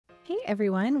Hey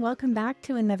everyone, welcome back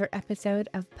to another episode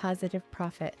of Positive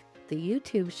Profit, the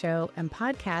YouTube show and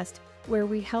podcast where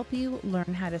we help you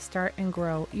learn how to start and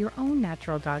grow your own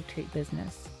natural dog treat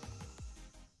business.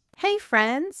 Hey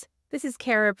friends, this is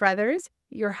Kara Brothers,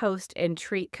 your host and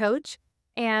treat coach,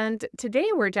 and today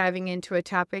we're diving into a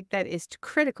topic that is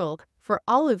critical for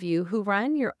all of you who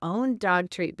run your own dog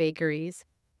treat bakeries.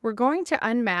 We're going to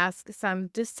unmask some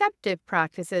deceptive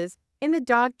practices in the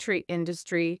dog treat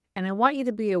industry, and I want you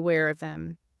to be aware of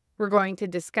them. We're going to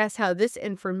discuss how this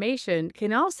information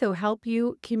can also help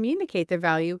you communicate the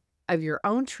value of your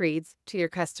own treats to your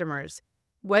customers.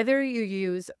 Whether you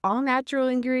use all natural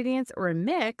ingredients or a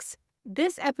mix,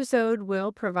 this episode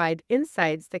will provide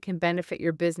insights that can benefit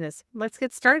your business. Let's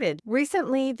get started.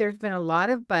 Recently, there's been a lot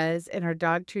of buzz in our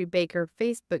Dog Treat Baker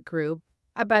Facebook group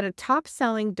about a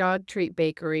top-selling dog treat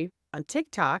bakery on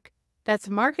TikTok that's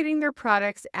marketing their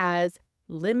products as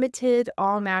limited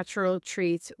all-natural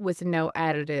treats with no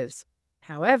additives.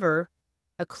 However,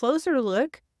 a closer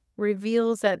look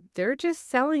reveals that they're just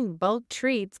selling bulk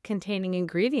treats containing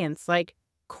ingredients like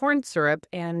corn syrup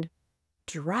and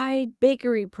dried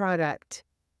bakery product.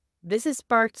 This has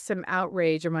sparked some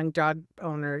outrage among dog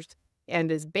owners,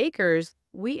 and as bakers,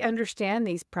 we understand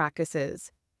these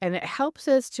practices, and it helps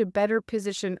us to better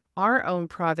position our own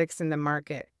products in the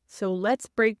market. So let's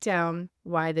break down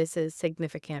why this is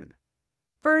significant.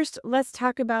 First, let's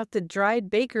talk about the dried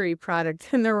bakery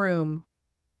product in the room.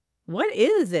 What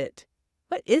is it?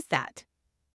 What is that?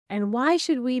 And why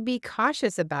should we be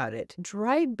cautious about it?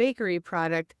 Dried bakery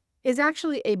product is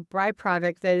actually a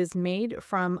byproduct that is made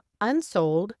from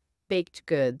unsold baked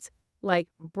goods like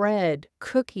bread,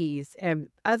 cookies, and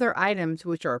other items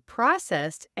which are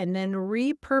processed and then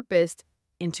repurposed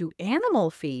into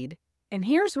animal feed. And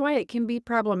here's why it can be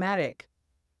problematic.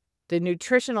 The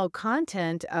nutritional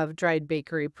content of dried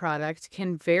bakery products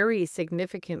can vary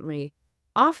significantly,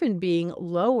 often being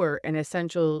lower in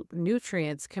essential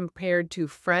nutrients compared to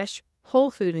fresh,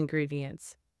 whole food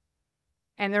ingredients.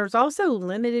 And there's also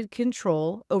limited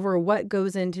control over what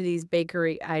goes into these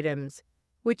bakery items,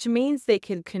 which means they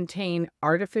can contain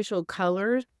artificial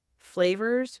colors,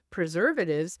 flavors,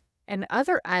 preservatives, and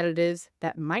other additives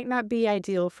that might not be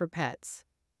ideal for pets.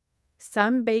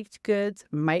 Some baked goods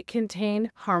might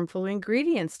contain harmful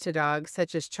ingredients to dogs,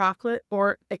 such as chocolate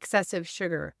or excessive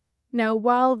sugar. Now,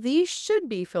 while these should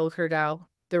be filtered out,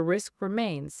 the risk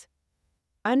remains.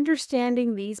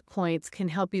 Understanding these points can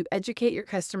help you educate your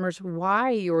customers why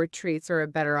your treats are a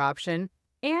better option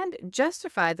and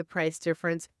justify the price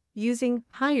difference using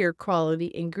higher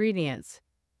quality ingredients.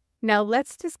 Now,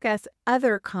 let's discuss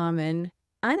other common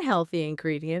unhealthy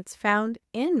ingredients found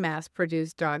in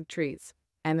mass-produced dog treats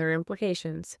and their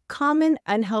implications. Common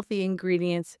unhealthy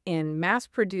ingredients in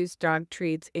mass-produced dog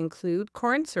treats include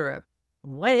corn syrup.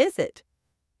 What is it?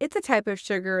 It's a type of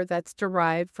sugar that's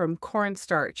derived from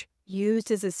cornstarch,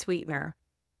 used as a sweetener.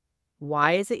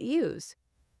 Why is it used?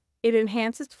 It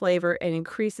enhances flavor and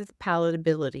increases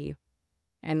palatability.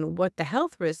 And what the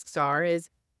health risks are is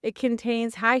it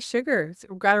contains high sugar. It's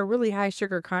got a really high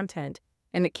sugar content,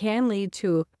 and it can lead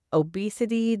to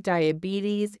obesity,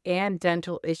 diabetes, and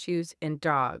dental issues in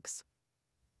dogs.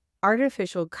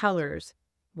 Artificial colors.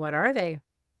 What are they?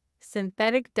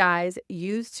 Synthetic dyes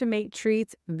used to make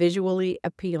treats visually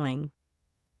appealing.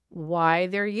 Why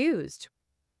they're used?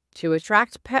 To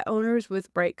attract pet owners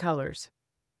with bright colors.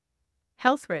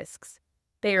 Health risks.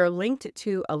 They are linked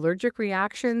to allergic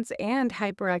reactions and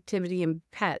hyperactivity in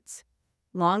pets.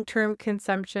 Long-term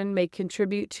consumption may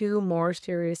contribute to more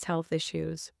serious health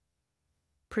issues.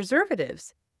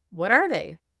 Preservatives. What are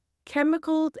they?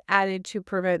 Chemicals added to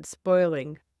prevent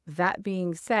spoiling. That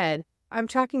being said, I'm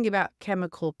talking about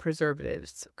chemical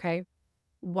preservatives, okay?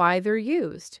 Why they're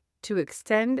used? To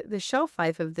extend the shelf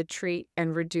life of the treat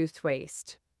and reduce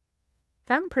waste.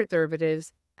 Some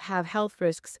preservatives have health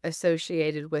risks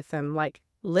associated with them, like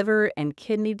liver and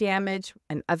kidney damage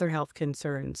and other health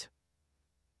concerns.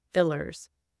 Fillers.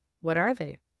 What are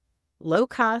they?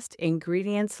 Low-cost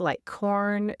ingredients like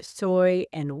corn, soy,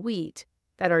 and wheat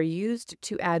that are used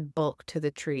to add bulk to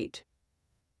the treat.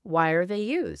 Why are they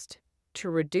used? To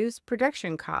reduce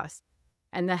production costs,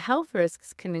 and the health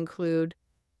risks can include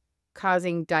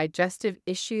causing digestive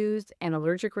issues and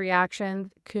allergic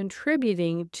reactions,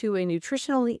 contributing to a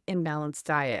nutritionally imbalanced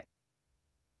diet.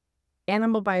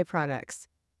 Animal byproducts.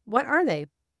 What are they?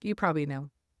 You probably know.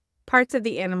 Parts of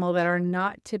the animal that are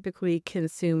not typically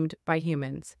consumed by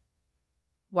humans.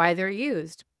 Why they're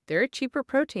used? They're a cheaper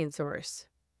protein source.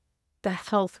 The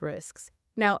health risks.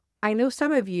 Now, I know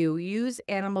some of you use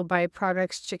animal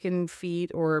byproducts, chicken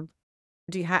feed, or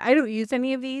I don't use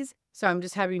any of these, so I'm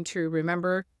just having to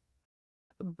remember.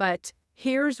 But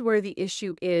Here's where the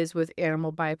issue is with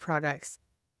animal byproducts,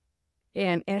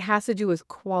 and it has to do with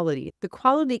quality. The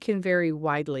quality can vary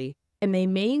widely, and they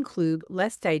may include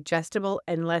less digestible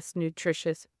and less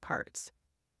nutritious parts.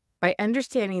 By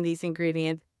understanding these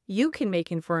ingredients, you can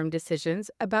make informed decisions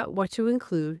about what to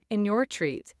include in your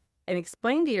treats and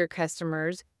explain to your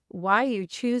customers why you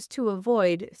choose to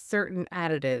avoid certain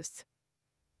additives.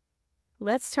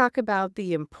 Let's talk about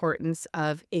the importance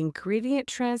of ingredient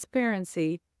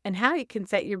transparency and how it can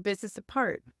set your business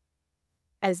apart.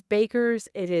 As bakers,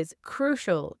 it is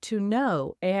crucial to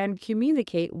know and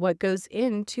communicate what goes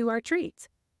into our treats.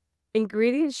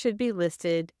 Ingredients should be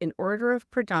listed in order of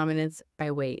predominance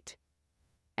by weight.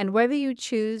 And whether you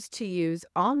choose to use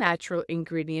all natural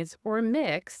ingredients or a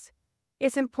mix,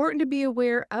 it's important to be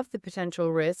aware of the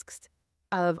potential risks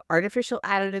of artificial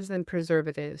additives and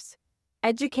preservatives.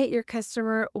 Educate your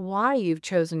customer why you've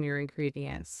chosen your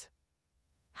ingredients.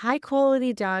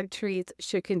 High-quality dog treats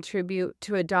should contribute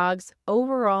to a dog's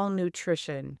overall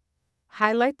nutrition.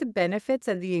 Highlight the benefits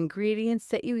of the ingredients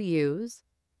that you use,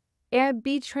 and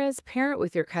be transparent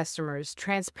with your customers.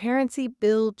 Transparency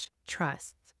builds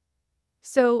trust.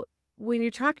 So, when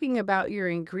you're talking about your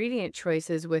ingredient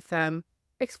choices with them,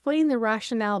 explain the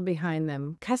rationale behind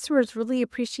them. Customers really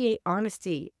appreciate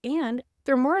honesty, and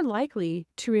they're more likely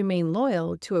to remain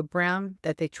loyal to a brand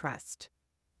that they trust.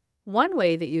 One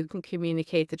way that you can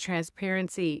communicate the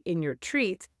transparency in your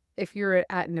treats, if you're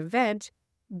at an event,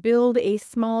 build a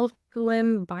small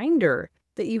slim binder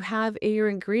that you have your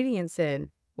ingredients in,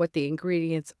 what the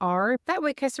ingredients are. That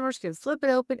way customers can flip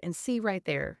it open and see right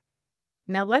there.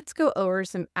 Now let's go over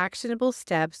some actionable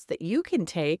steps that you can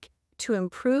take to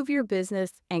improve your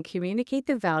business and communicate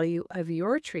the value of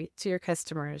your treat to your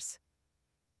customers.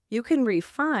 You can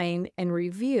refine and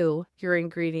review your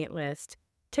ingredient list.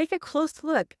 Take a close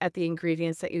look at the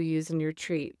ingredients that you use in your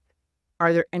treat.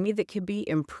 Are there any that could be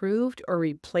improved or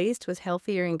replaced with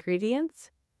healthier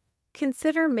ingredients?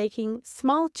 Consider making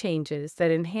small changes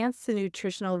that enhance the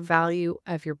nutritional value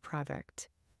of your product.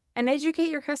 And educate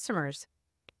your customers.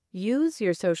 Use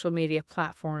your social media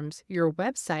platforms, your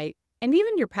website, and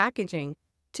even your packaging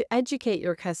to educate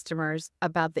your customers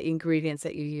about the ingredients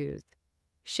that you use.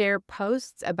 Share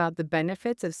posts about the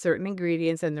benefits of certain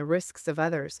ingredients and the risks of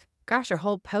others. Gosh, a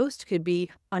whole post could be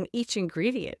on each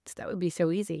ingredient. That would be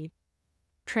so easy.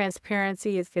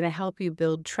 Transparency is going to help you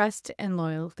build trust and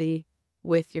loyalty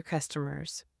with your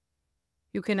customers.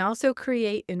 You can also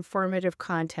create informative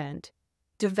content.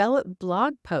 Develop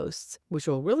blog posts, which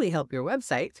will really help your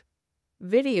website,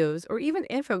 videos, or even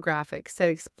infographics that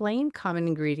explain common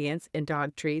ingredients in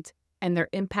dog treats and their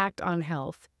impact on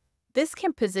health. This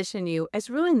can position you as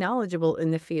really knowledgeable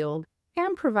in the field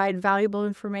and provide valuable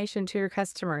information to your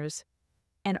customers.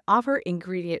 And offer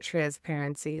ingredient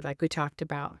transparency like we talked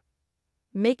about.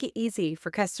 Make it easy for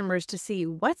customers to see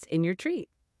what's in your treat.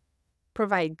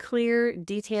 Provide clear,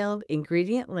 detailed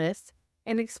ingredient lists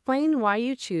and explain why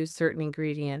you choose certain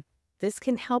ingredients. This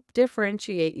can help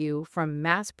differentiate you from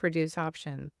mass-produced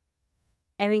options.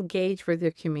 And engage with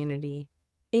your community.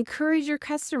 Encourage your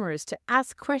customers to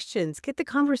ask questions, get the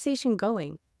conversation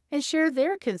going, and share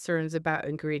their concerns about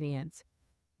ingredients.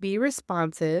 Be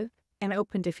responsive and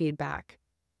open to feedback.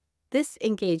 This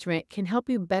engagement can help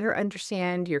you better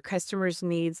understand your customers'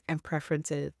 needs and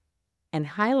preferences and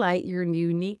highlight your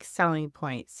unique selling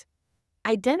points.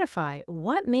 Identify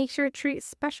what makes your treat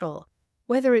special,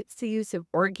 whether it's the use of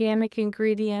organic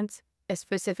ingredients, a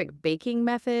specific baking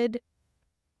method,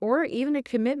 or even a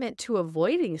commitment to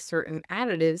avoiding certain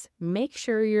additives. Make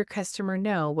sure your customer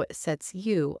know what sets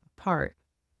you apart.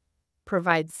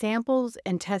 Provide samples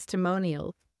and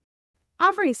testimonials.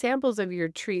 Offering samples of your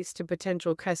treats to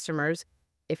potential customers,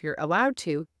 if you're allowed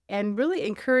to, and really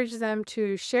encourage them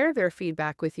to share their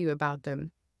feedback with you about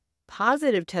them.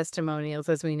 Positive testimonials,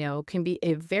 as we know, can be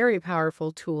a very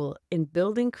powerful tool in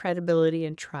building credibility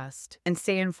and trust. And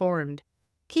stay informed.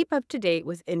 Keep up to date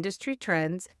with industry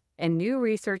trends and new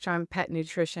research on pet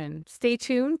nutrition. Stay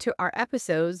tuned to our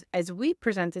episodes as we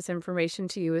present this information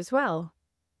to you as well.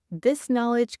 This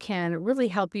knowledge can really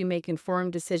help you make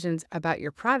informed decisions about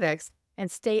your products and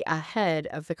stay ahead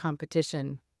of the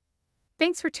competition.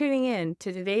 Thanks for tuning in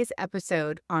to today's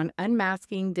episode on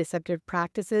unmasking deceptive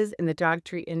practices in the dog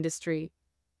treat industry.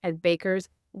 As bakers,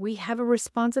 we have a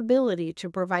responsibility to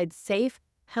provide safe,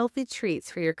 healthy treats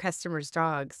for your customers'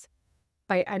 dogs.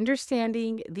 By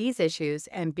understanding these issues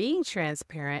and being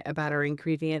transparent about our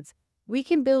ingredients, we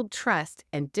can build trust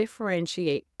and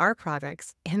differentiate our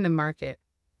products in the market.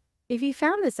 If you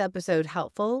found this episode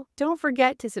helpful, don't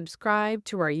forget to subscribe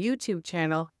to our YouTube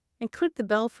channel and click the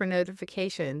bell for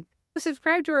notifications.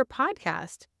 Subscribe to our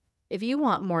podcast. if you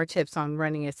want more tips on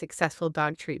running a successful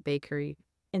dog treat bakery.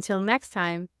 Until next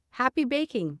time, happy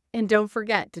baking, and don't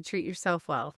forget to treat yourself well.